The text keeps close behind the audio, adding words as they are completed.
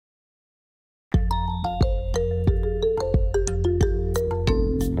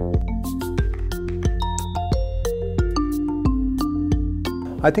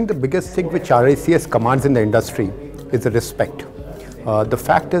I think the biggest thing which RICS commands in the industry is the respect. The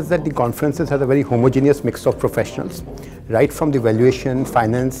fact is that the conferences has a very homogeneous mix of professionals, right from the valuation,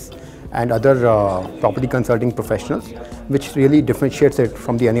 finance and other property consulting professionals, which really differentiates it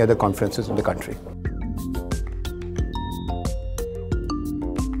from any other conferences in the country.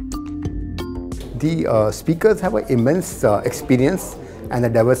 The speakers have an immense experience and a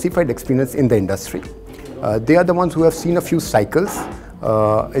diversified experience in the industry. They are the ones who have seen a few cycles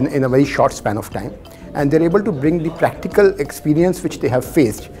in a very short span of time, and they're able to bring the practical experience which they have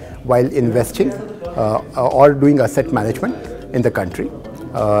faced while investing or doing asset management in the country.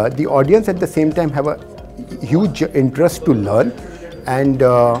 The audience at the same time have a huge interest to learn and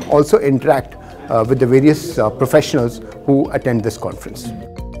also interact with the various professionals who attend this conference.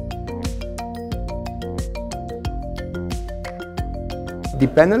 The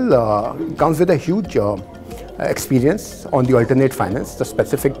panel comes with a huge experience on the alternate finance, the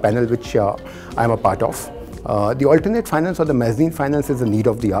specific panel which I am a part of. The alternate finance or the mezzanine finance is the need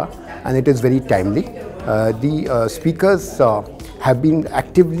of the hour, and it is very timely. The speakers have been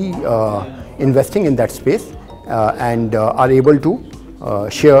actively investing in that space and are able to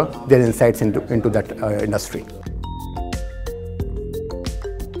share their insights into that industry.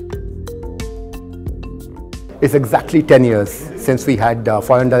 It's exactly 10 years since we had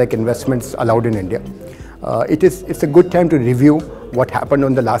foreign direct investments allowed in India. It's a good time to review what happened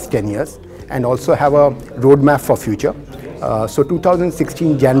in the last 10 years and also have a roadmap for future. So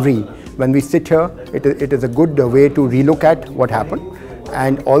 2016 January, when we sit here, it is a good way to relook at what happened,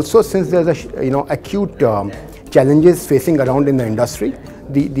 and also since there's acute challenges facing around in the industry,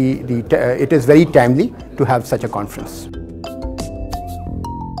 it is very timely to have such a conference.